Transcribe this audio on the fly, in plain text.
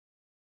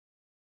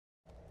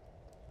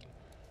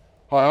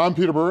Hi, I'm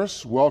Peter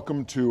Burris.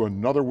 Welcome to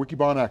another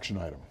Wikibon action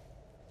item.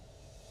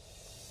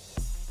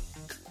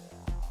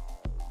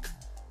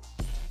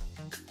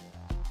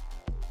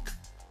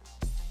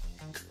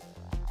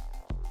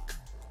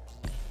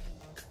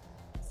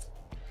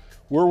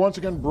 We're once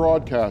again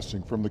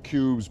broadcasting from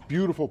theCUBE's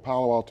beautiful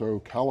Palo Alto,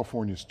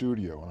 California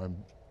studio. And I'm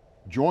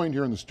joined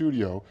here in the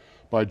studio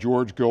by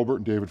George Gilbert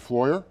and David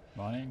Floyer.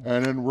 Morning.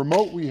 And in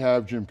remote we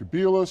have Jim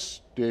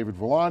Kobielus, David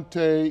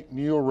Vellante,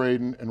 Neil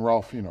Raden, and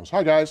Ralph Finos.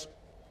 Hi guys.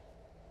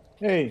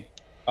 Hey.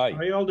 Hi.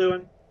 How y'all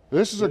doing?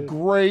 This is a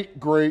great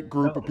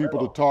group of people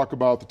to talk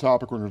about the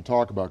topic we're going to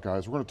talk about,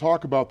 guys. We're going to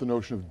talk about the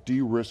notion of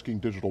de-risking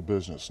digital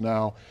business.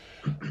 Now,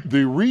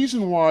 the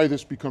reason why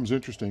this becomes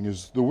interesting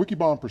is the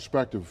Wikibon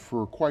perspective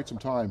for quite some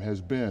time has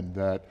been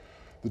that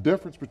the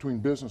difference between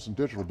business and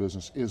digital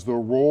business is the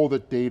role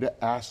that data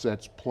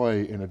assets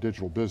play in a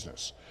digital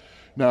business.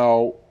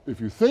 Now, if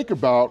you think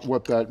about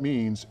what that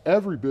means,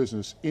 every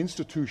business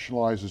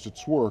institutionalizes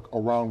its work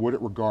around what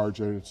it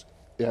regards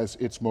as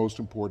its most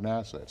important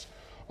assets.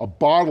 A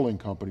bottling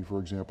company, for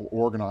example,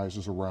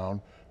 organizes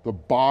around the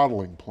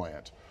bottling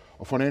plant.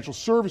 A financial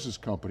services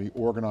company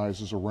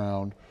organizes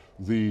around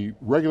the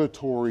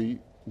regulatory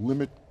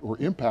limit or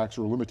impacts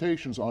or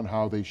limitations on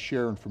how they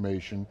share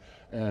information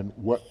and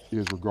what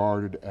is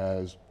regarded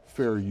as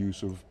fair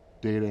use of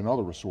data and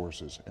other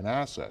resources and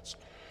assets.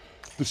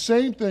 The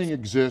same thing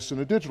exists in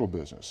a digital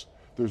business.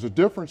 There's a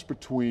difference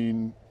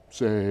between,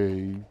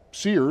 say,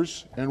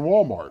 Sears and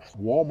Walmart.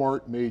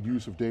 Walmart made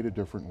use of data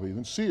differently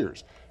than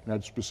Sears and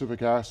had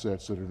specific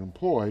assets that it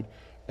employed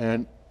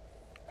and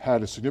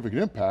had a significant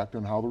impact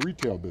on how the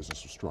retail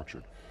business was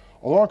structured.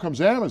 Along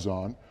comes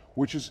Amazon,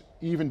 which is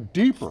even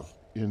deeper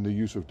in the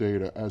use of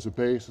data as a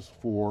basis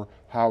for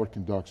how it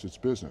conducts its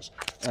business.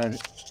 And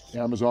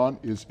Amazon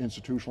is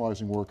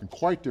institutionalizing work in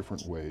quite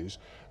different ways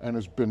and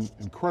has been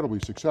incredibly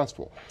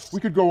successful. We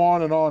could go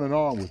on and on and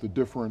on with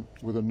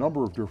a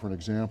number of different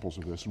examples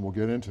of this, and we'll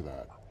get into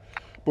that.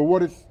 But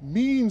what it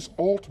means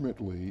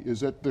ultimately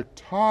is that the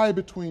tie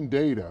between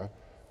data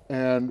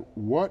and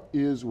what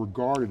is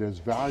regarded as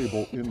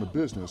valuable in the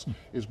business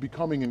is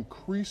becoming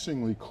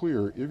increasingly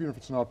clear, even if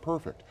it's not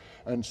perfect.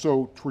 And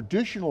so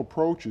traditional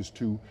approaches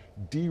to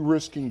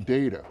de-risking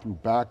data through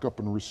backup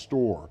and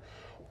restore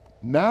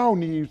now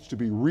needs to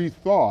be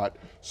rethought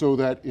so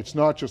that it's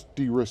not just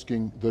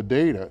de-risking the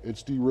data,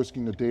 it's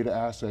de-risking the data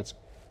assets,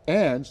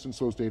 and since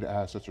those data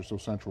assets are so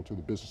central to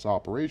the business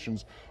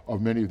operations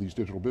of many of these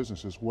digital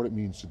businesses, what it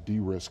means to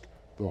de-risk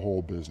the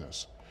whole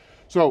business.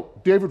 So,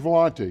 David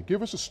Vellante,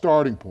 give us a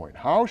starting point.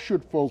 How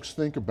should folks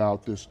think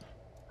about this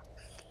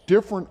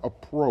different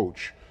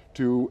approach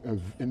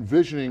to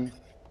envisioning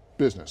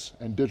business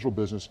and digital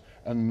business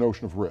and the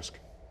notion of risk?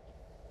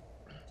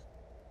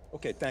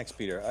 Okay, thanks,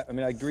 Peter. I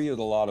mean, I agree with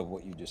a lot of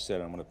what you just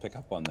said. I'm going to pick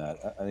up on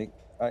that. I think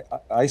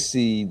I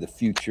see the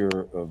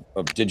future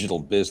of digital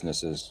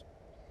businesses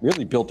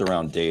really built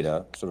around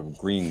data, sort of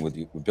agreeing with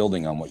you,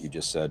 building on what you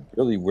just said,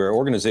 really where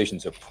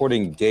organizations are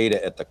putting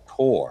data at the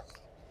core.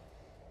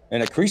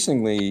 And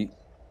increasingly,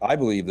 I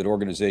believe that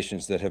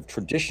organizations that have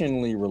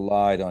traditionally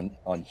relied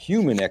on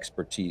human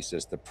expertise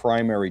as the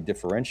primary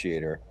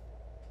differentiator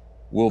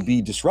will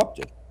be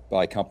disrupted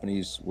by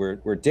companies where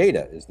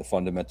data is the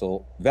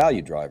fundamental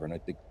value driver. And I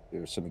think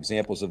there's some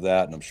examples of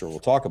that, and I'm sure we'll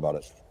talk about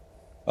it.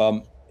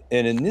 And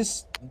in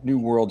this new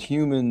world,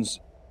 humans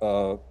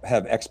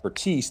have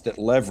expertise that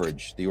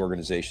leverage the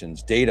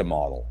organization's data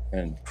model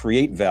and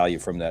create value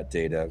from that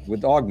data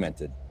with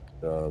augmented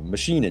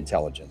machine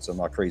intelligence. I'm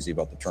not crazy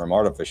about the term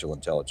artificial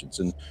intelligence.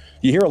 And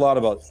you hear a lot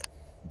about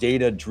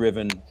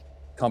data-driven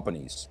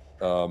companies.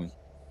 And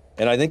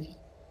I think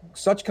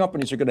such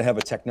companies are going to have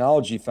a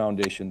technology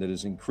foundation that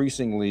is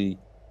increasingly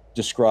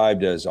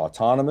described as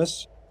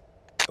autonomous,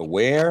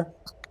 aware,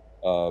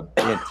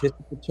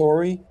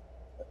 anticipatory,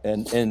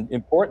 and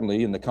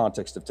importantly, in the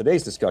context of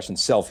today's discussion,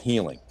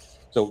 self-healing.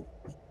 So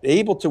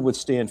able to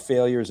withstand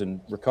failures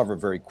and recover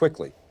very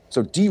quickly.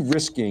 So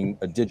de-risking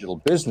a digital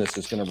business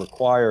is going to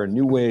require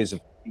new ways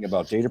of thinking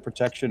about data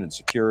protection and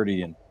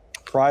security and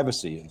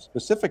privacy. And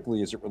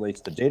specifically as it relates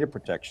to data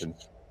protection,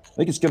 I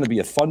think it's going to be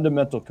a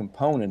fundamental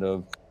component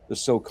of the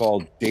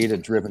so-called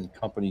data-driven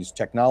company's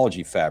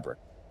technology fabric.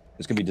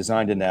 It's going to be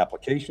designed into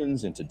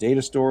applications, into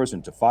data stores,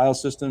 into file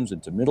systems,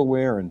 into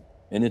middleware, and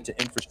into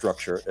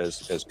infrastructure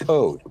as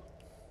code.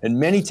 And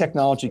many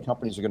technology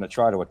companies are going to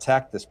try to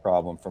attack this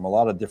problem from a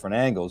lot of different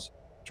angles,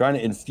 trying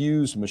to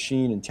infuse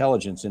machine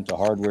intelligence into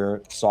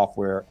hardware,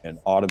 software, and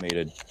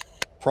automated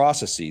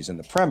processes. And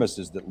the premise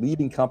is that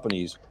leading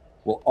companies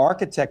will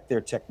architect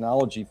their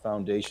technology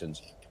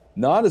foundations,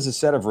 not as a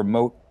set of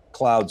remote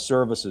cloud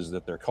services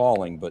that they're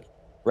calling, but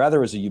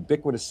rather as a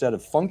ubiquitous set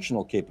of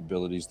functional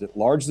capabilities that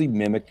largely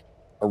mimic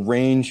a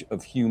range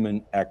of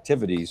human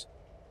activities,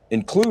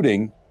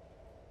 including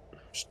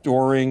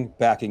storing,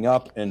 backing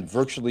up, and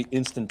virtually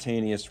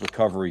instantaneous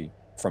recovery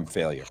from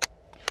failure.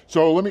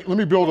 So let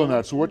me build on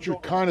that. So what you're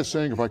kind of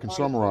saying, if I can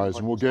summarize,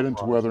 and we'll get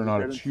into whether or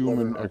not it's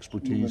human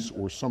expertise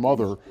or some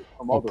other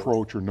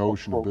approach or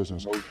notion of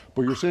business,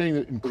 but you're saying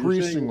that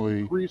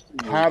increasingly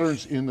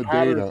patterns in the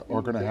data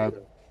are going to have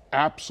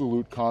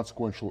absolute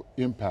consequential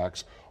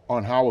impacts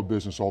on how a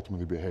business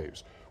ultimately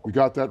behaves. We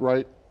got that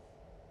right?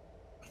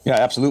 Yeah,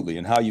 absolutely.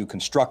 And how you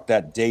construct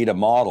that data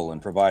model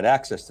and provide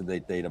access to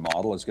that data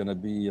model is going to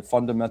be a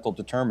fundamental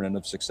determinant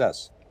of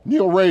success.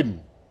 Neil Raden,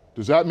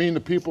 does that mean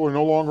the people are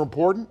no longer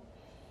important?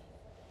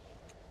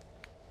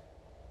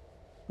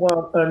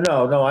 Well,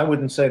 no, I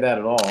wouldn't say that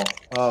at all.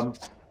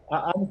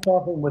 I was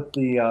talking with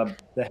the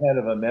head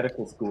of a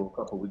medical school a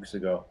couple of weeks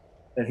ago,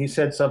 and he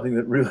said something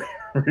that really,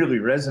 really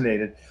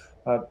resonated.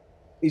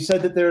 He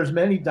said that there's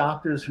many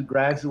doctors who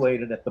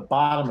graduated at the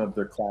bottom of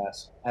their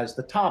class as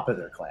the top of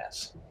their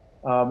class.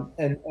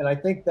 And I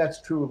think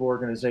that's true of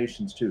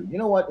organizations too. You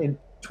know what?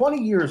 20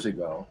 years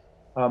ago,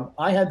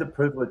 I had the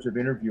privilege of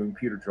interviewing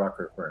Peter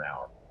Drucker for an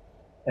hour.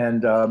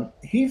 And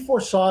he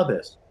foresaw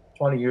this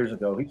 20 years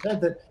ago. He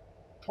said that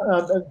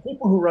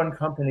people who run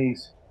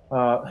companies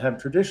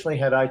have traditionally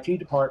had IT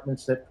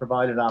departments that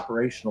provided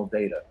operational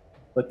data,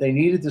 but they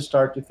needed to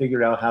start to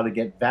figure out how to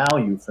get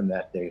value from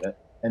that data.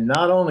 And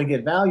not only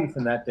get value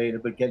from that data,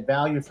 but get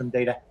value from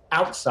data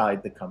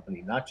outside the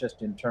company, not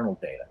just internal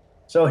data.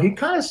 So he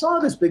kind of saw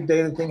this big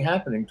data thing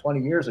happening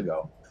 20 years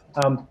ago.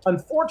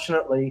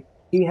 Unfortunately,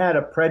 he had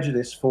a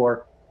prejudice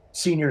for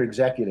senior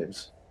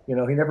executives. You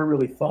know, he never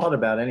really thought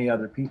about any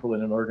other people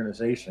in an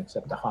organization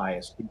except the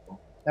highest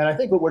people. And I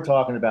think what we're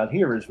talking about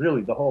here is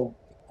really the whole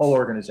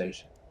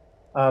organization.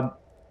 I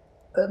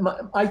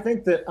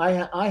think that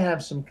I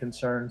have some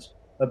concerns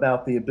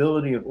about the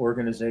ability of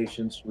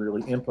organizations to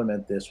really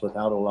implement this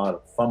without a lot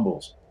of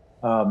fumbles.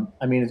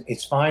 I mean,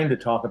 it's fine to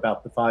talk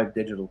about the 5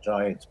 digital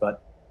giants,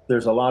 but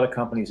there's a lot of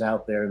companies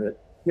out there that,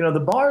 you know, the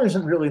bar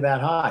isn't really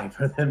that high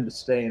for them to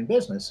stay in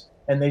business,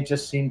 and they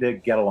just seem to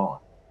get along.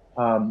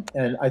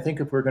 And I think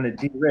if we're going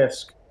to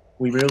de-risk,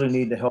 we really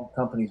need to help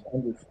companies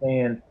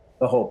understand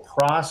the whole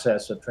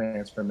process of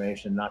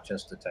transformation, not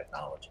just the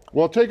technology.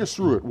 Well, take us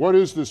through it. What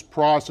is this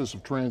process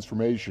of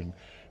transformation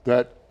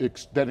that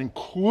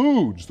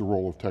includes the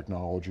role of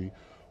technology,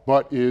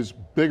 but is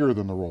bigger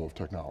than the role of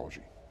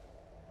technology?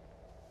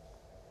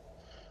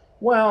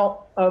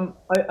 Well,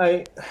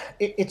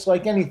 it's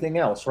like anything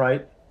else,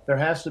 right? There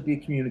has to be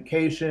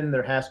communication.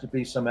 There has to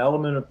be some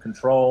element of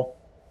control.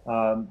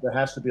 There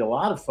has to be a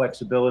lot of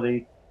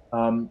flexibility.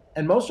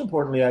 And most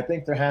importantly, I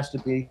think there has to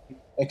be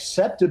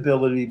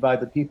acceptability by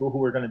the people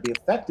who are going to be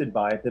affected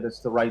by it, that it's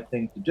the right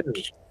thing to do.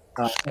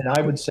 And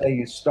I would say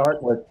you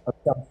start with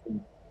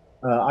assumption.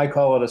 I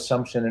call it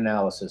assumption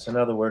analysis. In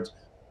other words,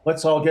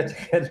 let's all get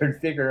together and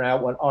figure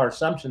out what our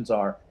assumptions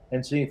are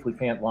and see if we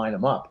can't line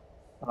them up.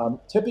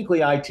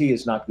 Typically, IT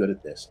is not good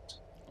at this.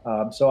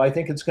 So I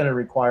think it's going to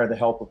require the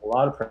help of a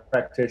lot of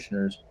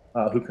practitioners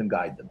who can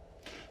guide them.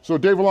 So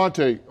Dave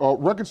Vellante,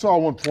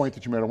 reconcile one point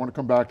that you made. I want to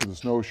come back to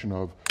this notion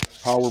of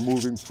how we're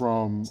moving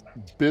from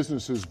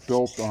businesses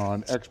built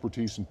on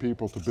expertise and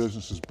people to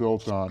businesses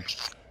built on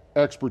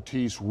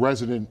expertise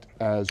resident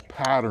as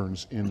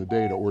patterns in the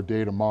data or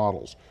data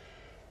models.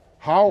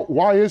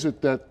 Why is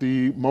it that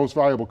the most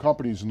valuable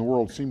companies in the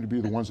world seem to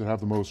be the ones that have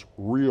the most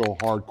real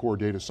hardcore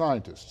data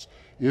scientists?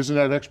 Isn't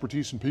that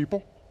expertise in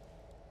people?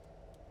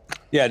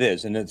 Yeah, it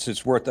is, and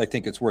it's worth. I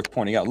think it's worth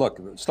pointing out. Look,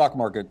 the stock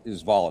market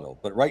is volatile,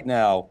 but right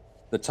now,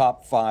 the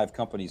top 5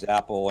 companies,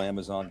 Apple,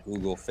 Amazon,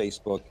 Google,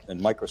 Facebook, and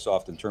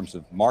Microsoft, in terms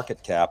of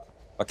market cap,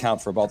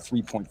 account for about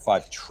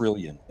 3.5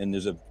 trillion, and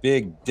there's a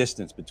big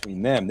distance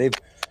between them. They've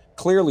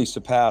clearly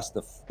surpassed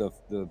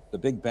the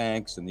big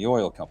banks and the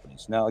oil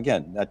companies. Now,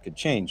 again, that could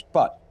change,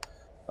 but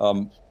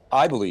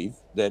I believe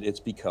that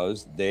it's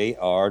because they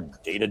are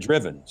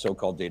data-driven,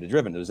 so-called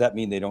data-driven. Does that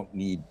mean they don't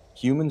need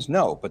humans?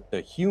 No, but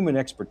the human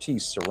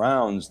expertise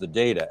surrounds the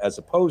data, as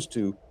opposed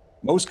to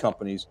most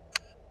companies.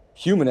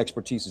 Human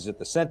expertise is at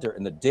the center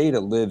and the data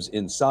lives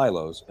in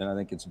silos. And I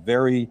think it's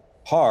very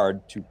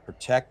hard to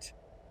protect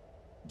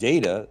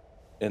data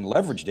and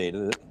leverage data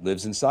that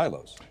lives in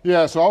silos.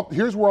 Yeah, so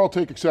here's where I'll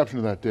take exception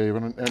to that, Dave,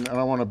 and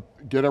I want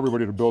to get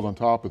everybody to build on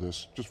top of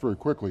this just very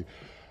quickly.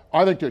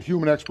 I think that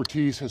human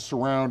expertise has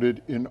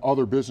surrounded in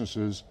other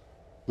businesses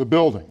the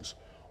buildings,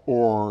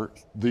 or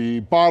the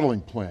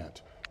bottling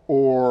plant,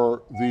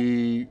 or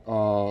the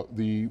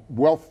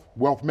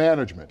wealth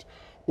management,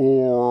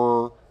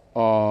 or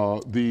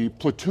the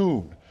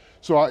platoon.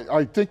 So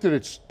I think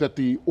that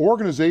the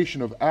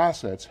organization of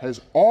assets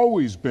has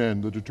always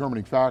been the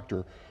determining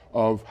factor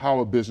of how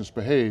a business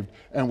behaved,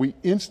 and we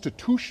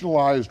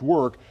institutionalized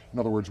work, in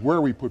other words, where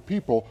we put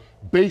people,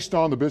 based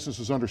on the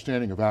business's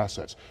understanding of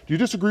assets. Do you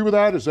disagree with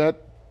that?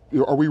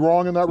 Are we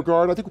wrong in that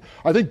regard?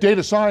 I think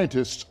data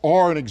scientists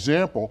are an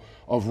example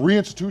of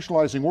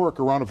reinstitutionalizing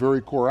work around a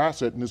very core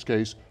asset, in this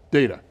case,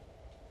 data.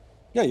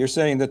 Yeah, you're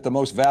saying that the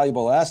most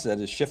valuable asset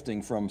is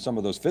shifting from some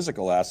of those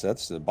physical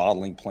assets, the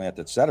bottling plant,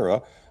 et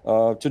cetera,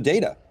 to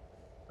data.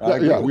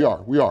 Yeah, we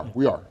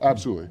are,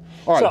 absolutely.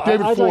 All right, so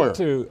David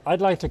Floyer. I'd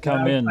like to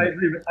come in. I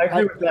agree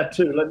with that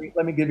too.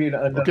 Let me give you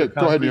another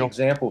concrete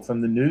example from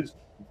the news.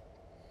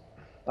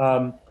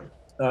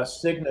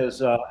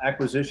 Cigna's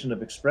acquisition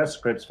of Express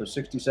Scripts for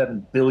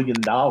 $67 billion.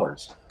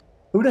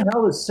 Who the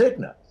hell is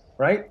Cigna,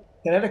 right?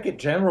 Connecticut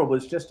General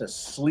was just a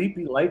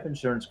sleepy life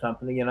insurance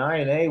company, and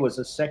INA was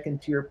a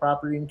second-tier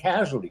property and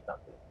casualty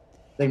company.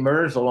 They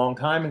merged a long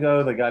time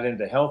ago. They got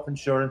into health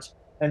insurance,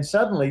 and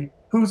suddenly,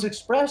 who's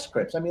Express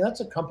Scripts? I mean,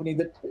 that's a company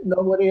that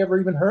nobody ever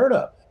even heard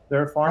of.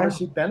 They're a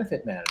pharmacy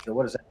benefit manager.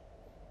 What is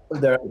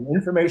that? They're an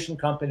information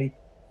company,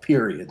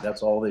 period.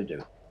 That's all they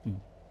do.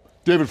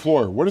 David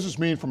Floyer, what does this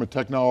mean from a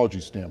technology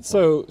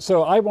standpoint?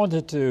 So I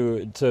wanted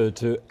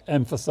to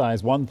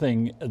emphasize one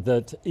thing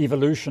that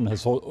evolution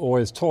has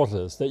always taught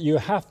us, that you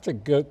have to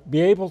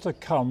be able to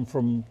come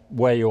from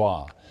where you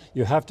are.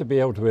 You have to be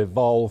able to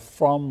evolve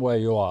from where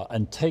you are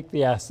and take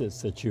the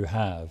assets that you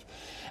have.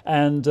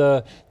 And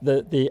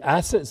the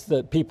assets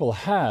that people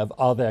have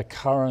are their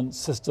current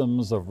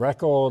systems of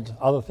record,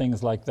 other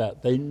things like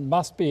that. They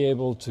must be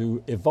able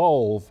to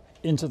evolve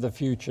into the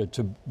future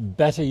to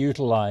better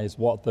utilize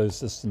what those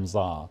systems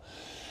are.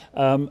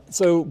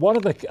 So one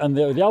of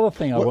the other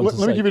thing I want to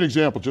say. Let me give you an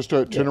example, just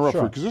to interrupt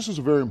you, because this is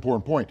a very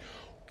important point.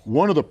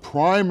 One of the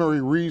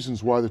primary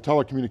reasons why the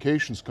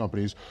telecommunications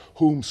companies,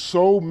 whom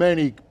so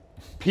many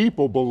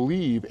people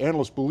believe,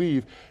 analysts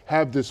believe,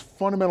 have this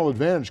fundamental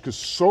advantage because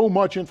so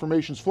much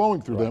information is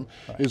flowing through them,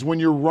 is when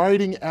you're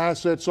writing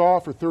assets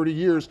off for 30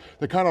 years,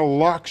 that kind of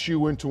locks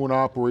you into an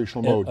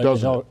operational mode,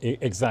 doesn't it?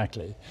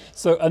 Exactly.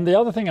 So, and the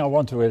other thing I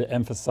want to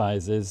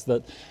emphasize is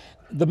that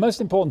the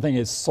most important thing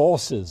is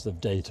sources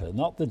of data,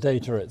 not the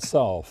data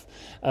itself.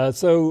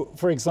 So,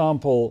 for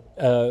example,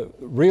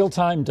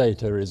 real-time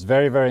data is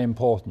very, very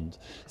important.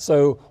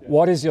 So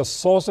what is your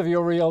source of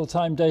your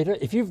real-time data?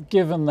 If you've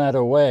given that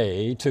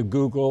away to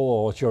Google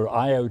or to your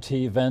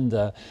IoT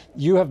vendor,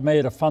 you have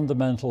made a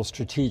fundamental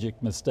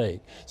strategic mistake.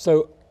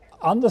 So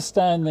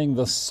understanding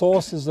the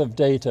sources of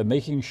data,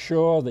 making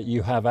sure that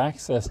you have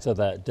access to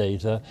that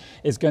data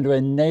is going to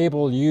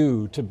enable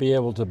you to be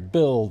able to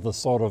build the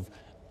sort of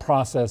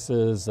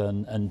processes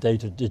and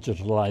data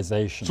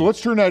digitalization. So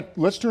let's turn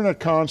that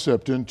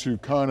concept into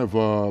kind of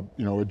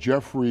a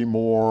Jeffrey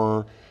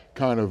Moore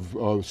kind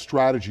of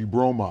strategy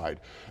bromide.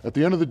 At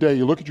the end of the day,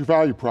 you look at your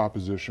value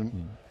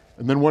proposition,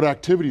 and then what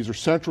activities are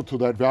central to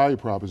that value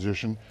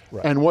proposition,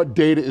 and what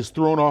data is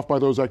thrown off by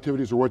those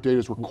activities, or what data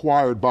is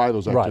required by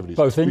those activities.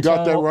 Both you internal,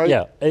 got that right?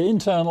 Yeah,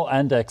 internal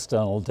and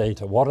external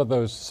data. What are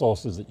those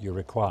sources that you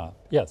require?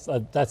 Yes,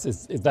 that's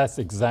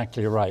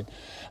exactly right.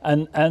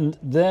 And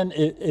then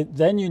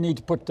then you need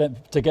to put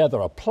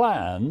together a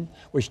plan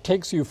which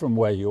takes you from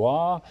where you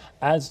are,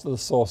 adds to the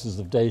sources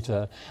of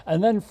data,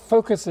 and then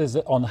focuses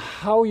on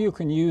how you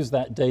can use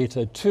that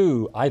data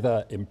to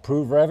either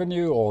improve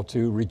revenue or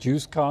to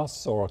reduce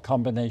costs, or a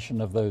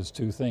combination of those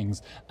two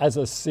things, as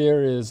a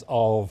series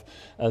of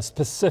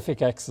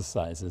specific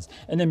exercises.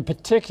 And in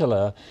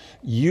particular,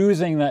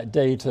 using that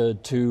data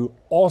to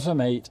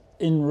automate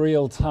in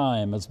real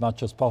time as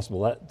much as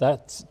possible.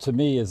 That to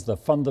me is the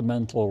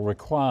fundamental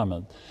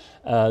requirement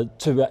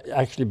to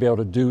actually be able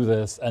to do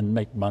this and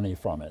make money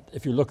from it.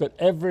 If you look at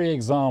every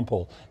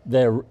example,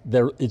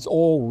 it's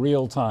all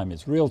real time.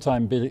 It's real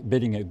time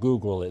bidding at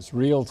Google. It's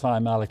real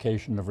time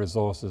allocation of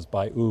resources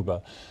by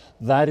Uber.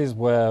 That is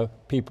where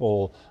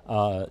people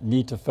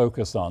need to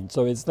focus on.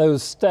 So it's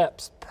those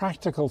steps,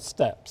 practical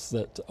steps,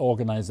 that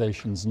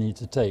organizations need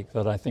to take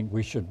that I think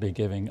we should be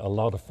giving a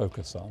lot of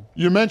focus on.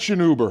 You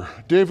mentioned Uber.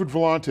 David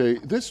Vellante,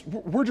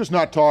 we're just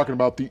not talking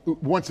about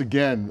once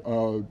again,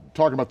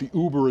 talking about the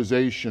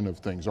Uberization of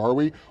things, are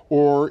we?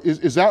 Or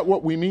is that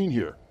what we mean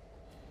here?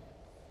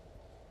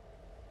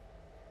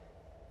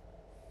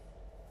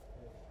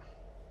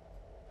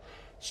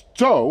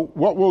 So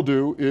what we'll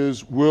do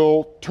is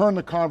we'll turn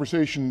the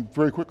conversation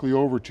very quickly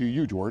over to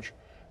you, George.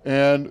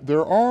 And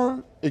there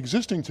are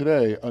existing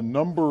today a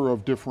number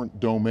of different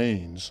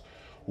domains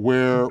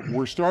where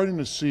we're starting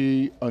to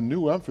see a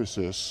new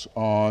emphasis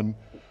on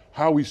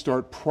how we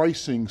start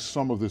pricing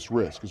some of this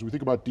risk. As we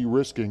think about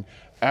de-risking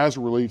as it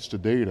relates to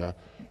data,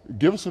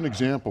 give us an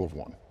example of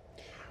one.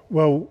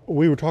 Well,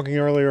 we were talking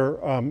earlier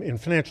in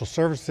financial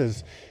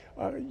services,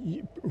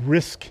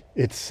 risk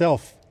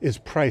itself is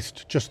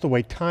priced just the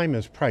way time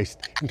is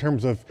priced in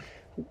terms of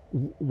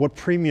what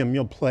premium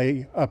you'll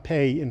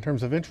pay in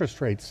terms of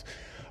interest rates.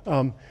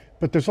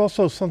 But there's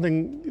also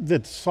something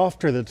that's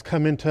softer that's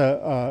come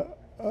into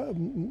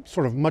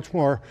sort of much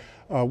more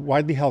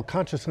widely held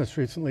consciousness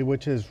recently,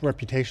 which is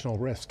reputational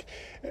risk,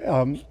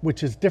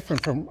 which is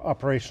different from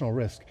operational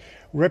risk.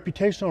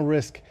 Reputational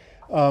risk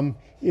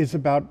is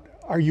about,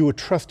 are you a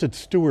trusted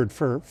steward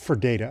for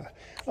data?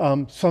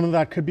 Some of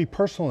that could be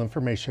personal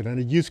information, and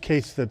a use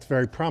case that's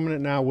very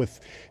prominent now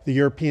with the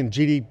European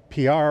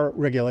GDPR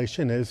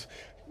regulation is,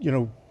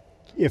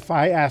 if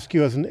I ask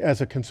you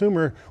as a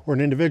consumer or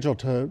an individual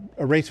to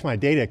erase my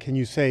data, can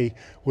you say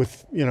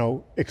with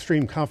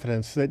extreme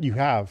confidence that you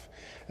have?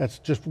 That's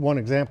just one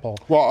example.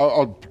 Well,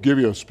 I'll give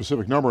you a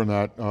specific number on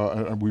that,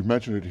 and we've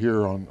mentioned it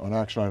here on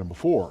Action Item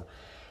before.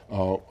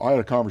 I had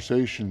a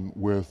conversation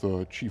with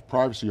a chief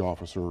privacy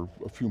officer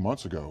a few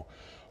months ago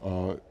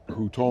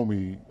who told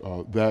me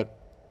that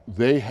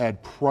they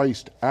had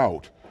priced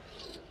out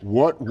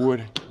what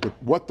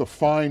the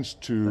fines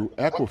to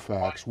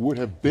Equifax would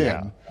have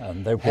been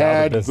and they were out of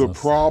had the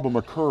business. problem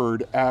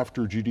occurred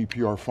after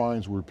GDPR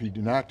fines were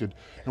enacted.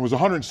 And it was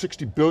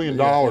 $160 billion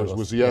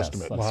was the yes,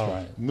 estimate. That's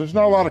right. And there's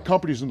not a lot of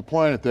companies on the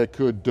planet that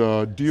could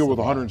deal with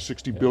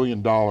 $160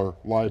 billion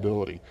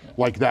liability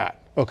like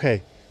that.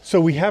 Okay,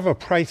 so we have a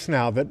price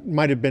now that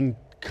might have been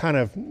kind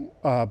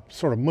of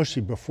sort of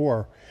mushy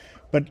before,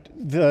 but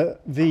the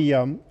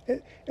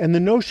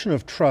notion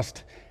of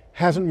trust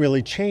hasn't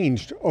really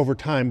changed over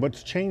time.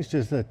 What's changed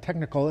is the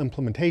technical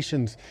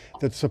implementations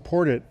that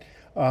support it.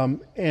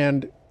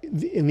 And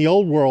in the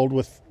old world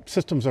with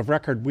systems of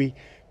record, we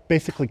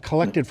basically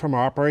collected from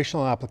our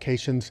operational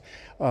applications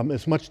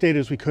as much data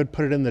as we could,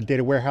 put it in the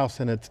data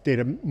warehouse and its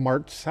data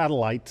mart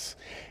satellites,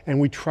 and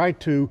we tried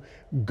to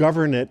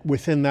govern it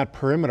within that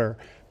perimeter.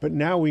 But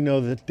now we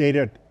know that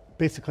data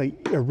basically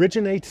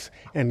originates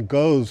and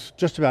goes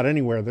just about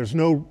anywhere. There's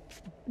no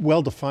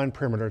well-defined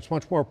perimeter. It's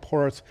much more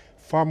porous,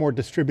 far more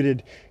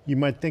distributed. You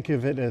might think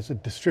of it as a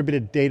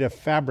distributed data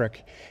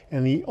fabric.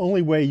 And the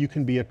only way you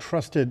can be a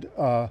trusted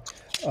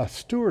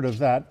steward of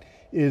that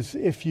is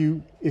if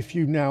you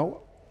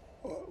now,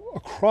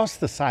 across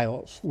the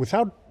silos,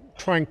 without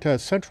trying to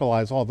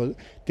centralize all the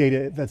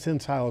data that's in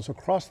silos,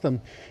 across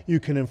them, you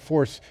can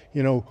enforce,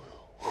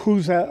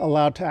 who's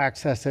allowed to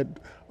access it,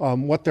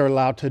 what they're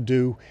allowed to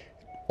do,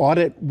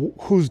 audit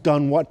who's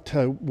done what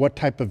to what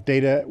type of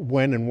data,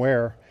 when and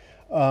where.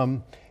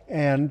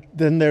 And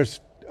then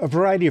there's a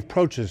variety of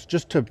approaches,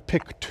 just to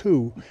pick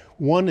two.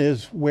 One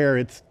is where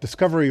it's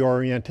discovery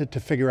oriented to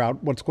figure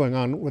out what's going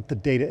on with the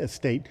data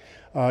estate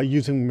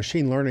using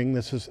machine learning.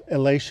 This is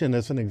Elation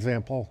as an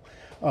example.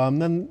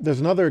 Then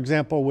there's another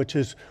example, which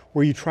is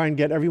where you try and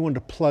get everyone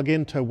to plug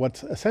into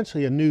what's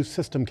essentially a new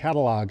system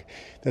catalog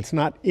that's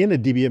not in a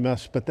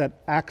DBMS, but that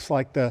acts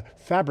like the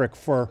fabric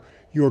for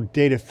your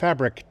data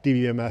fabric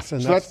DBMS.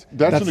 And so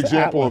that's an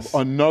example Atlas.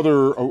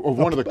 of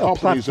one of the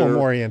companies that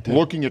are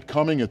looking at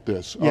coming at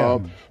this. Yeah.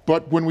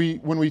 But when we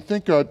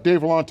think,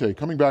 Dave Vellante,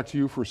 coming back to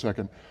you for a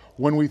second,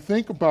 when we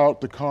think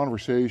about the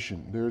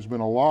conversation, there's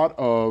been a lot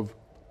of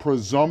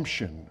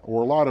presumption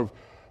or a lot of,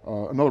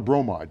 another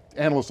bromide,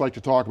 analysts like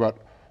to talk about,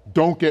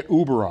 don't get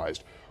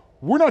Uberized.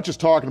 We're not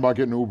just talking about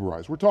getting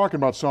Uberized, we're talking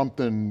about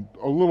something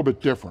a little bit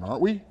different,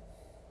 aren't we?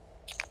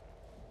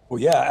 Well,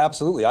 yeah,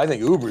 absolutely. I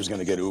think Uber is going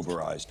to get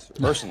Uberized,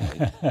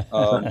 personally.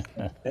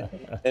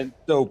 And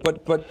so,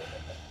 but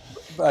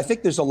I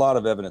think there's a lot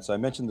of evidence. I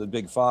mentioned the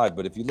big five,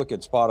 but if you look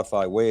at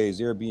Spotify, Waze,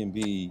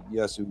 Airbnb,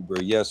 yes,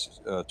 Uber, yes,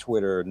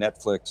 Twitter,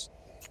 Netflix,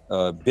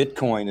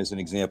 Bitcoin is an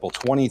example,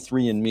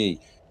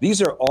 23andMe.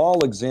 These are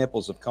all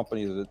examples of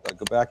companies that, I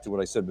go back to what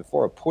I said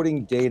before, of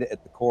putting data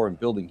at the core and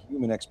building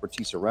human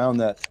expertise around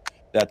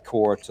that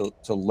core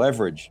to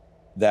leverage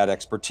that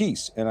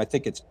expertise. And I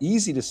think it's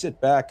easy to sit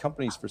back,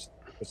 for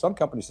some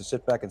companies to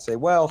sit back and say,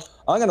 well,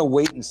 I'm going to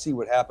wait and see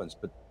what happens.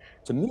 But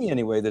to me,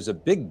 anyway, there's a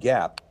big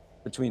gap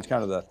between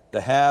kind of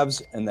the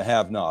haves and the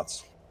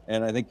have-nots.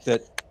 And I think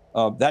that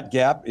that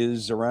gap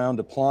is around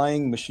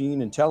applying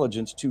machine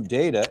intelligence to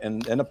data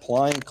and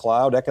applying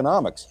cloud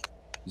economics,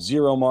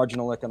 zero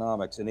marginal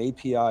economics, an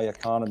API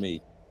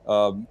economy,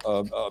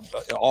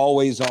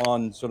 always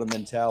on sort of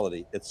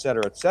mentality, et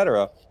cetera, et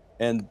cetera.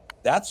 And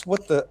that's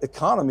what the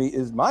economy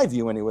is, my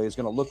view anyway, is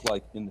going to look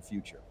like in the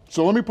future.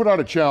 So let me put out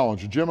a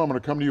challenge. Jim, I'm going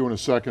to come to you in a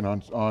second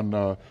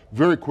on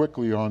very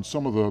quickly on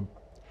some of the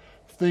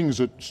things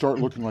that start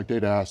looking like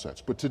data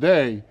assets. But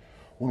today,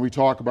 when we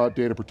talk about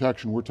data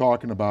protection, we're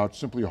talking about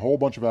simply a whole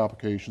bunch of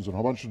applications and a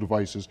whole bunch of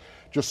devices,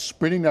 just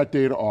spinning that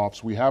data off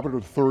so we have it at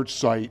a third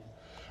site,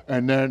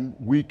 and then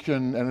we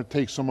can, and it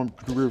takes some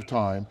degree of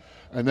time,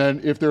 and then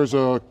if there's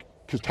a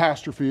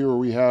catastrophe or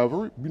we have,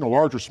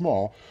 large or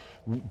small,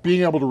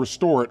 being able to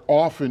restore it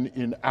often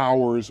in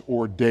hours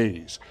or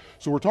days.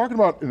 So we're talking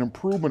about an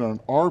improvement on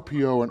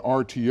RPO and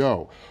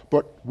RTO.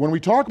 But when we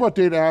talk about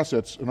data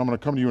assets, and I'm going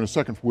to come to you in a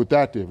second with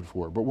that, David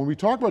Floyer, but when we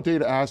talk about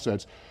data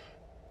assets,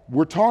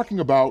 we're talking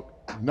about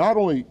not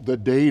only the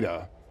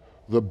data,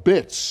 the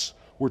bits,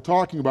 we're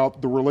talking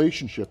about the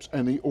relationships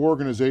and the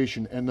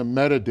organization and the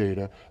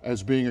metadata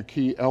as being a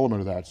key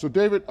element of that. So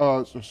Jim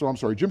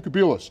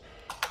Kobielus,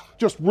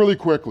 just really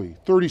quickly,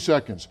 30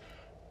 seconds.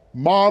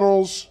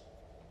 Models,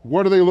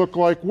 what do they look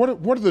like?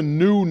 What do the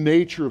new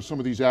nature of some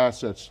of these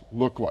assets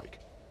look like?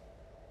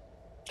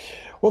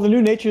 Well, the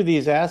new nature of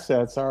these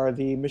assets are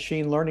the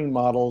machine learning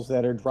models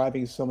that are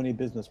driving so many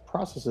business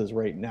processes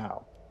right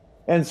now.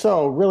 And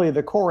so really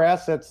the core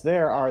assets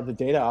there are the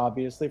data,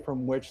 obviously,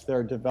 from which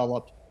they're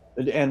developed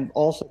and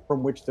also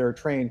from which they're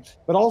trained,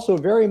 but also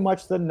very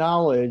much the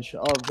knowledge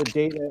of the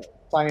data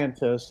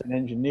scientists and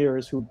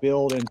engineers who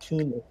build and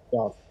tune this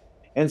stuff.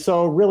 And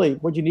so really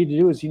what you need to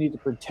do is you need to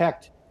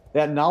protect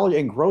that knowledge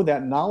and grow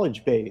that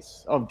knowledge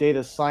base of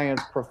data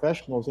science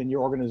professionals in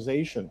your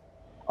organization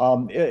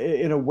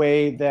in a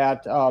way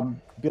that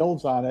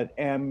builds on it.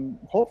 And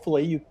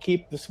hopefully you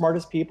keep the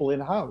smartest people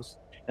in-house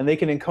and they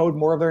can encode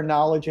more of their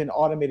knowledge in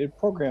automated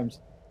programs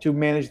to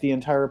manage the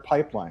entire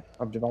pipeline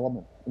of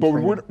development. But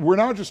we're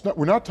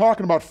not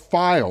talking about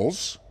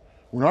files.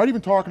 We're not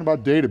even talking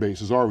about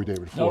databases, are we,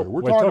 David Floyer? No,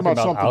 we're talking about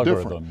something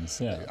different.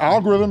 Yeah.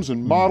 Algorithms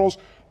and models.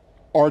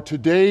 Are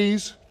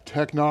today's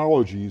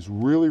technologies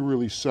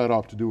really set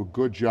up to do a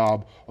good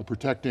job of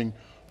protecting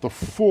the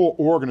full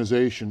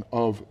organization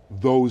of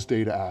those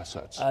data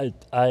assets?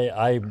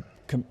 I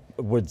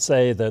would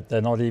say that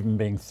they're not even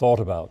being thought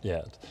about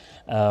yet.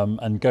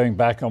 And going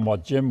back on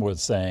what Jim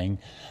was saying,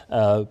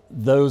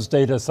 those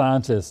data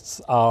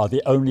scientists are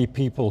the only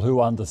people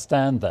who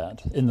understand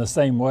that, in the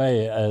same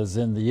way as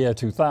in the year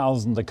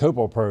 2000, the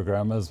COBOL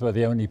programmers were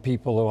the only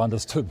people who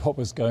understood what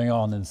was going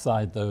on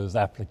inside those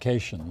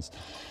applications.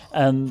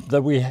 And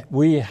that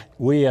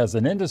we as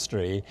an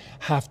industry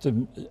have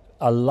to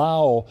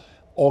allow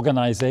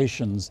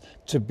organizations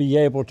to be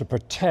able to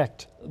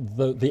protect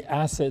the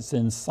assets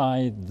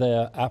inside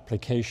their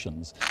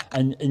applications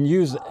and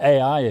use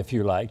AI, if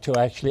you like, to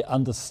actually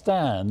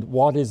understand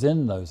what is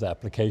in those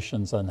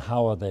applications and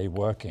how are they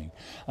working.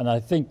 And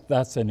I think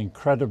that's an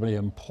incredibly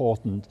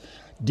important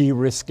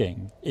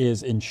de-risking,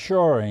 is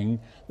ensuring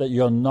that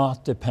you're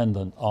not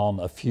dependent on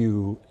a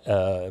few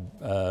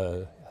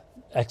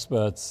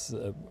experts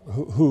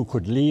who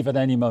could leave at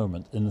any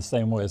moment, in the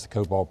same way as the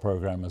COBOL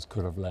programmers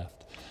could have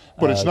left.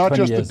 But it's not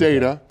just the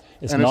data,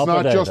 and it's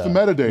not just the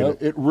metadata. Nope.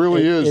 It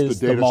really is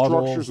the data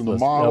models, structures and the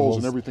models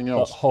and everything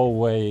else. The whole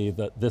way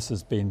that this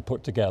has been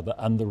put together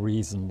and the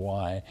reason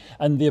why,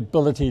 and the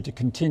ability to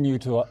continue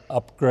to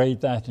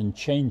upgrade that and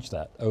change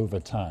that over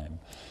time.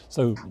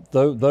 So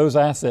those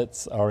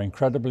assets are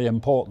incredibly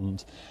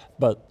important,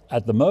 but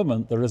at the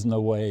moment there isn't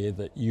a way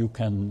that you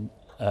can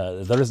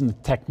there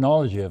isn't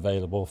technology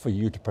available for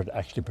you to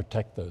actually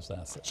protect those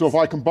assets. So if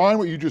I combine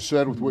what you just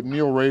said with what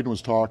Neil Raden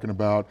was talking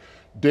about,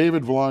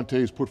 David Vellante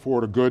has put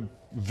forward a good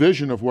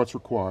vision of what's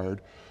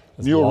required.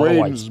 Neil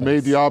Raden's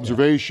made the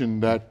observation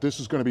that this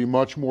is going to be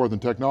much more than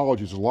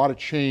technology. There's a lot of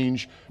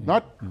change,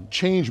 not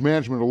change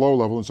management at a low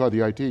level inside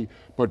the IT,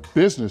 but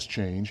business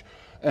change.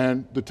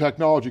 And the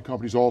technology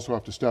companies also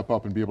have to step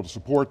up and be able to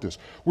support this.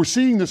 We're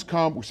seeing this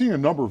we're seeing a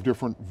number of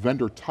different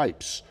vendor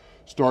types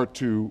start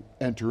to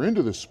enter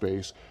into this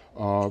space.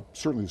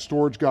 Certainly the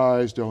storage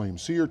guys, Dell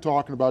EMC are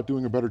talking about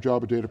doing a better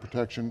job of data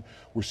protection.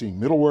 We're seeing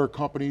middleware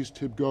companies,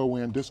 Tibco,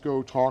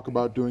 WANDisco, talk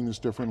about doing this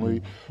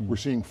differently. We're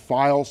seeing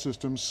file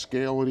systems,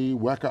 Scality,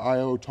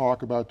 Weka.io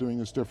talk about doing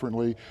this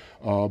differently.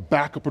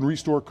 Backup and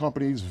restore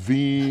companies,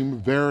 Veeam,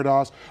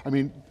 Veritas. I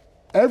mean,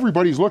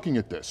 everybody's looking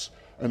at this,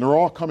 and they're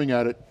all coming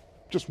at it.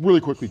 Just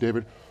really quickly,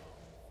 David,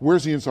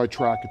 where's the inside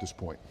track at this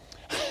point?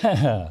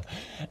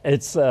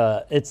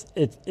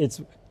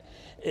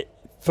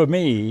 For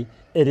me,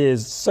 it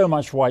is so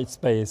much white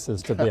space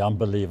as to be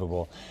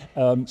unbelievable.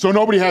 So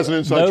nobody has an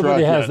inside track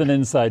Nobody has yet. an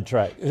inside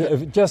track.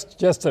 Just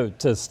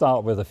to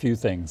start with a few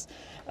things.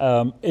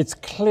 It's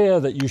clear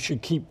that you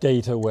should keep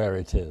data where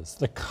it is.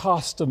 The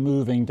cost of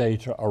moving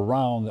data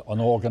around an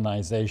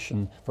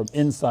organization from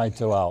inside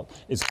to out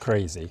is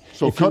crazy.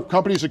 So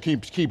companies that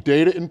keep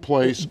data in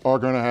place are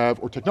going to have,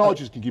 or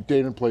technologies that can keep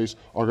data in place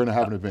are going to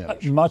have an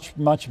advantage.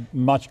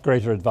 Much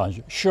greater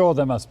advantage. Sure,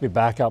 there must be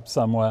backup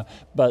somewhere,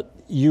 but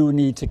you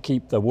need to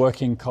keep the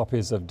working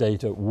copies of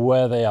data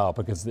where they are,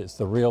 because it's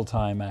the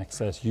real-time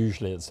access.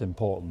 Usually it's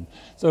important.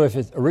 So if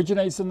it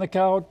originates in the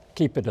cloud,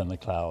 keep it in the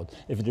cloud.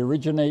 If it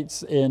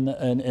originates in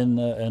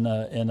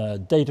a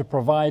data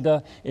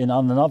provider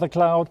on another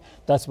cloud,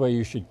 that's where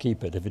you should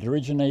keep it. If it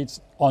originates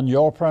on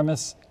your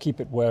premise, keep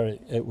it where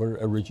it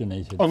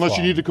originated Unless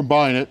from. you need to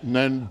combine it,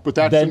 but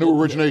that's the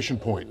new origination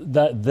point.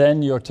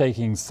 Then you're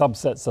taking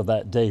subsets of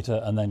that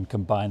data and then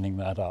combining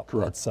that up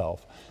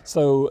itself.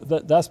 So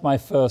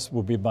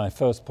would be my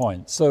first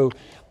point. So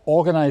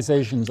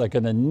organizations are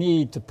going to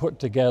need to put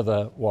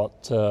together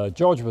what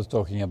George was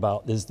talking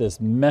about, is this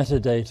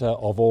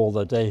metadata of all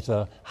the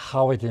data,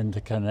 how it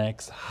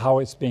interconnects, how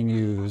it's being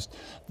used,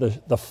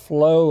 the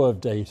flow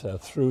of data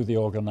through the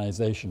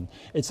organization.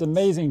 It's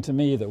amazing to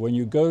me that when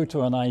you go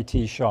to an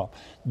IT shop,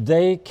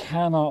 they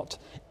cannot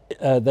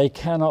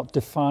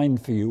define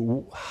for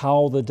you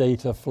how the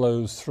data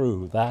flows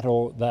through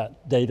that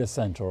data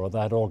center or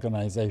that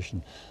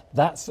organization.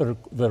 That's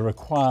the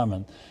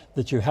requirement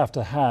that you have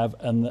to have,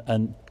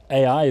 and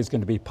AI is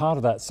going to be part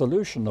of that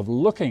solution of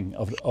looking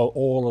of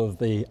all of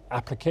the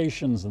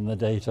applications and the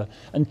data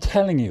and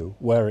telling you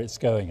where it's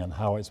going and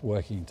how it's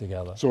working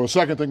together. So a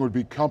second thing would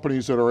be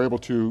companies that are able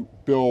to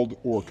build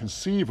or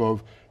conceive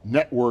of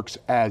networks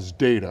as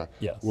data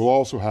will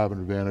also have an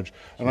advantage.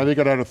 And I think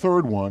I'd add a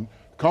third one,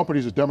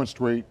 companies that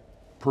demonstrate,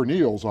 per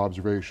Neil's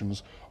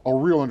observations, a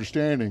real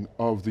understanding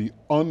of the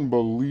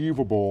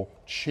unbelievable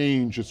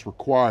change that's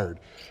required.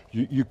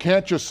 You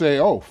can't just say,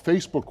 oh,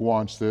 Facebook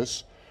wants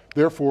this,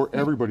 therefore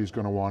everybody's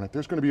going to want it.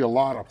 There's going to be a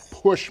lot of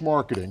push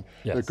marketing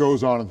that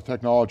goes on the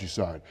technology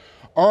side.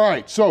 All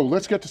right, so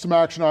let's get to some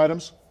action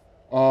items.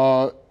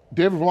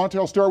 David Vellante,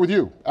 I'll start with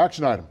you.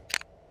 Action item.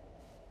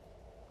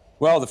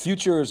 Well, the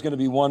future is going to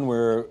be one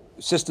where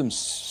systems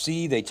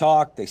see, they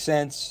talk, they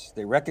sense,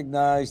 they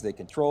recognize, they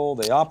control,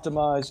 they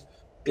optimize.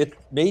 It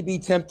may be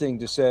tempting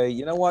to say,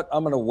 you know what,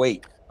 I'm going to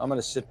wait. I'm going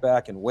to sit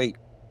back and wait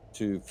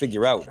to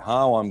figure out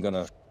how I'm going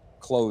to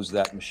close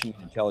that machine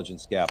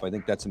intelligence gap. I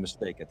think that's a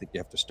mistake. I think you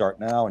have to start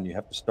now, and you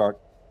have to start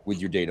with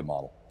your data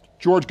model.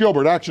 George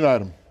Gilbert, action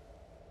item.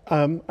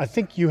 I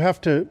think you have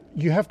to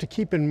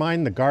keep in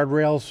mind the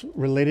guardrails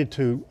related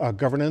to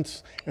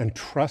governance and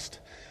trust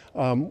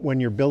when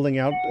you're building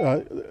out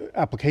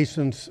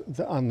applications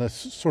on this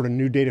sort of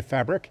new data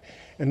fabric.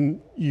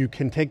 And you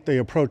can take the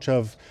approach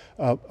of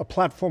a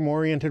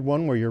platform-oriented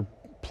one where you're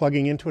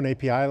plugging into an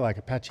API like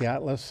Apache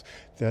Atlas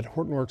that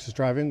Hortonworks is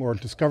driving, or a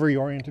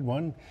discovery-oriented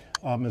one,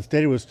 as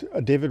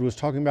David was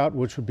talking about,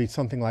 which would be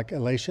something like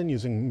Elation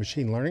using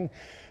machine learning.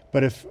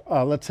 But if,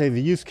 let's say,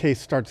 the use case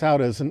starts out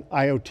as an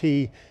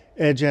IoT,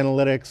 edge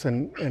analytics,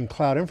 and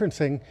cloud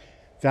inferencing,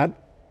 that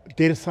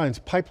data science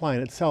pipeline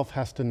itself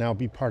has to now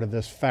be part of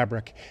this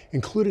fabric,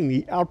 including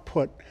the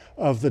output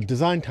of the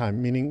design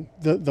time, meaning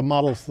the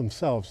models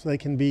themselves. They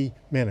can be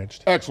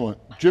managed. Excellent.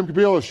 Jim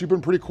Kobielus, you've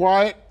been pretty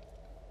quiet,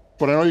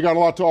 but I know you got a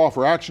lot to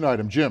offer. Action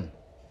item, Jim.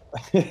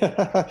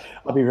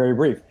 I'll be very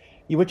brief.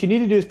 What you need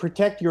to do is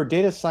protect your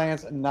data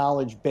science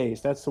knowledge base.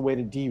 That's the way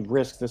to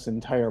de-risk this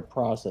entire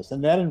process.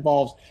 And that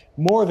involves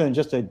more than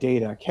just a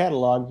data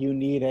catalog. You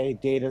need a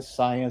data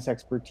science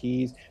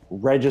expertise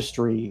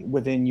registry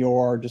within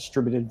your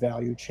distributed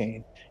value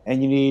chain.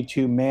 And you need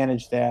to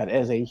manage that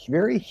as a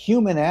very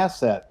human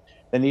asset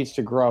that needs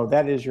to grow.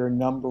 That is your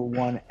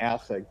 #1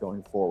 asset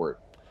going forward.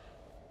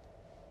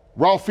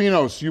 Ralph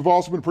Finos, you've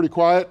also been pretty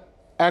quiet.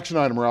 Action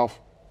item,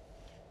 Ralph.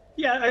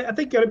 Yeah, I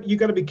think you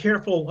got to be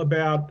careful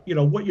about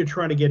what you're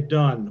trying to get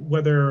done.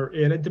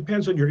 And it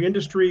depends on your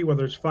industry,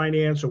 whether it's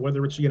finance or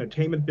whether it's the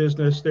entertainment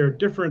business. There are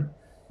different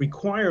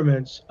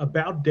requirements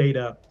about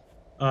data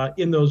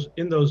in those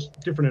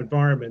different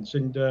environments,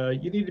 and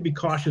you need to be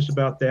cautious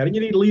about that. And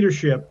you need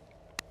leadership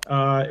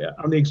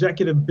on the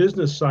executive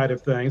business side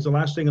of things. The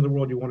last thing in the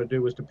world you want to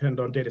do is depend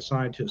on data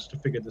scientists to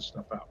figure this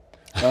stuff out.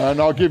 And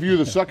I'll give you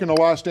the second to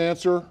last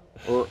answer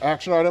or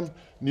action item.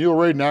 Neil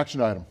Raden,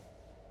 action item.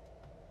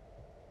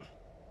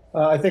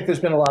 I think there's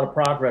been a lot of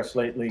progress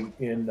lately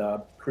in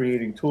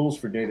creating tools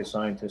for data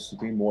scientists to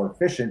be more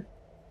efficient,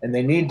 and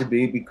they need to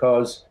be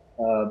because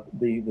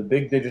the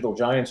big digital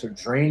giants are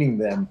draining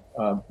them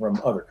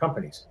from other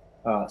companies.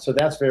 So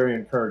that's very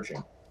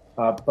encouraging.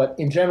 But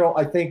in general,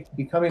 I think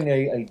becoming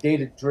a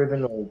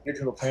data-driven or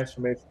digital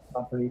transformation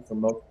company for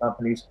most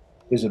companies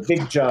is a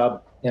big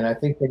job, and I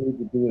think they need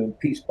to do it in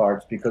piece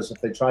parts, because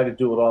if they try to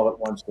do it all at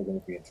once, they're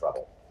going to be in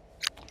trouble.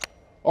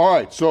 All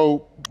right,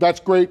 so that's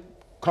great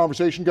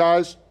conversation,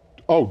 guys.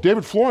 Oh,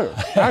 David Floyer,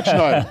 action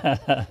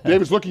item.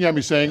 David's looking at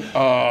me saying,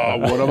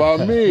 what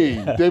about me?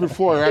 David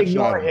Floyer, action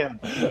item.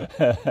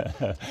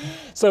 Ignore him.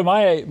 So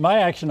my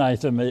action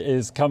item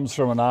comes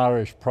from an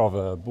Irish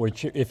proverb,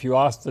 which if you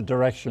ask the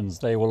directions,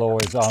 they will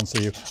always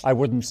answer you, I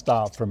wouldn't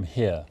start from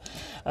here.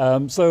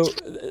 So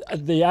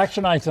the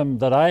action item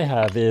that I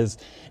have is,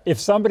 if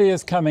somebody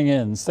is coming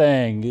in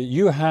saying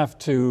you have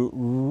to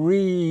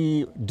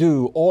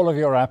redo all of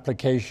your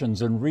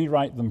applications and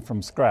rewrite them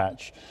from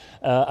scratch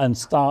and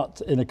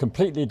start in a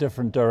completely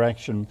different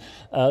direction,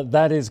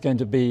 that is going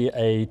to be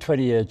a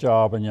 20-year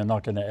job and you're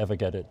not going to ever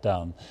get it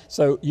done.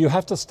 So you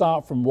have to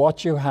start from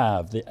what you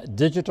have, the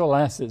digital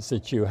assets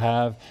that you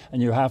have, and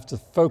you have to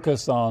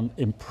focus on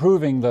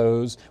improving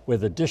those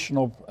with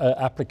additional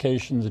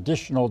applications,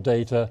 additional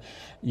data,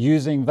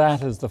 using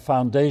that as the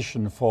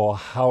foundation for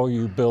how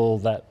you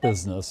build that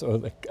business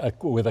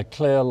with a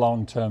clear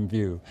long-term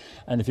view.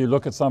 And if you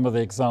look at some of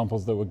the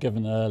examples that were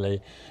given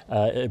early,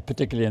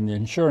 particularly in the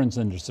insurance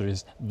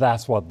industries,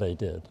 that's what they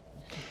did.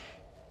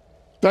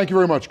 Thank you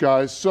very much,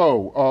 guys.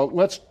 So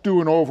let's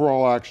do an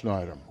overall action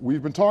item.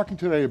 We've been talking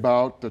today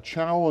about the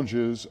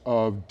challenges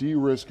of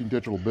de-risking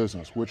digital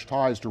business, which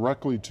ties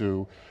directly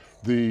to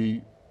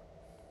the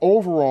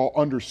overall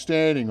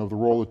understanding of the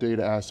role that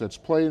data assets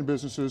play in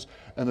businesses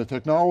and the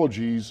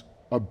technology's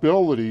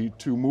ability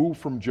to move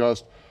from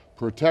just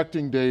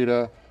protecting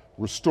data,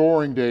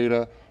 restoring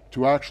data,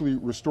 to actually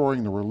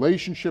restoring the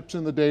relationships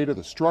in the data,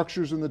 the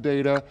structures in the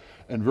data,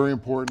 and very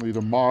importantly,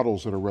 the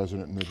models that are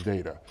resident in the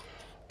data.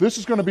 This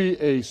is going to be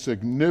a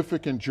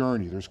significant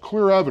journey. There's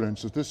clear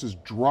evidence that this is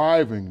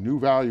driving new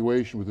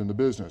valuation within the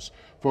business.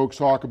 Folks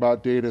talk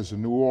about data as the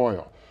new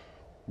oil.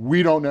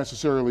 We don't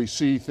necessarily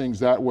see things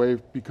that way,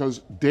 because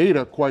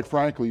data, quite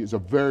frankly, is a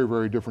very,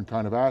 very different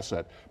kind of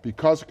asset,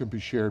 because it can be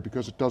shared,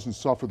 because it doesn't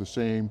suffer the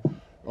same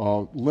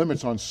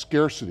limits on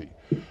scarcity.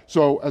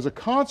 So as a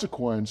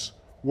consequence,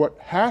 what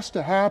has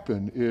to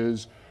happen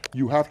is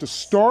you have to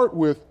start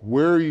with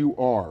where you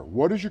are.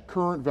 What is your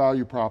current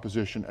value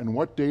proposition, and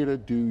what data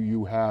do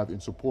you have in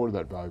support of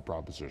that value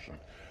proposition?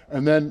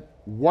 And then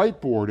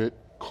whiteboard it,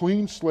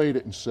 clean slate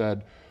it,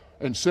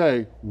 and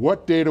say,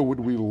 what data would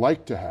we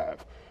like to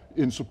have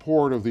in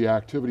support of the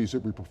activities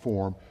that we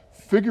perform?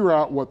 Figure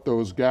out what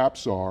those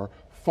gaps are,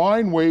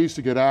 find ways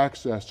to get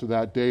access to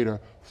that data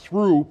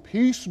through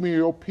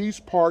piecemeal, piece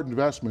part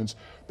investments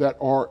that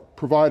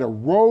provide a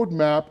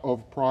roadmap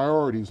of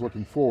priorities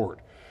looking forward.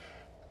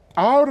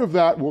 Out of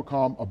that will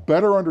come a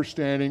better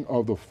understanding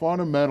of the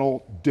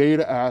fundamental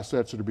data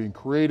assets that are being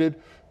created,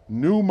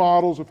 new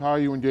models of how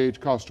you engage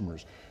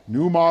customers.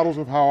 new models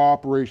of how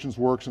operations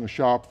works in a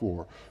shop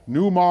floor,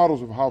 new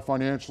models of how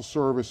financial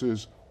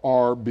services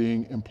are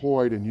being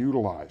employed and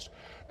utilized,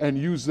 and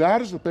use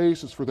that as a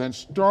basis for then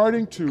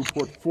starting to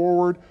put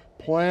forward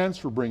plans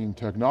for bringing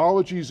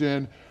technologies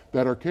in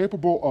that are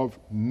capable of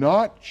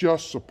not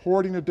just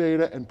supporting the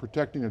data and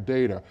protecting the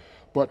data,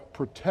 but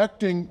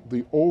protecting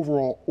the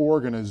overall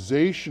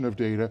organization of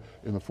data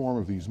in the form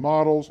of these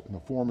models, in the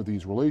form of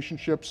these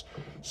relationships,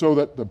 so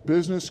that the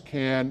business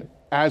can,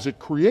 as it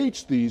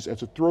creates these,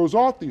 as it throws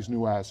off these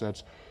new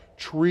assets,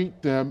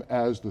 treat them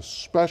as the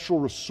special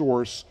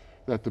resource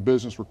that the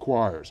business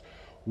requires.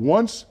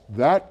 Once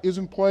that is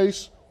in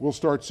place, we'll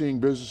start seeing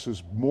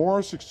businesses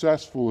more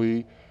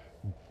successfully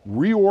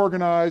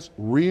reorganize,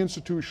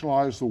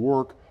 reinstitutionalize the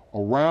work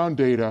around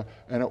data,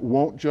 and it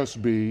won't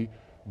just be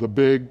the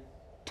big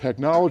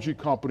technology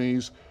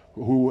companies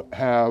who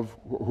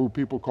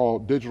people call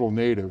digital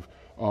native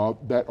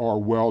that are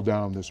well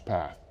down this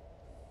path.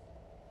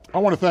 I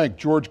want to thank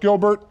George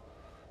Gilbert,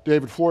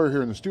 David Floyer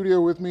here in the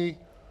studio with me,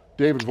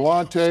 David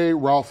Vellante,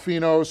 Ralph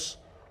Finos,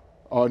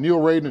 Neil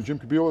Raden and Jim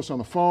Kobielus on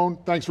the phone.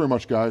 Thanks very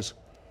much, guys.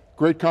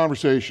 Great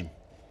conversation.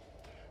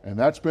 And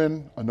that's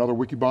been another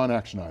Wikibon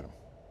action item.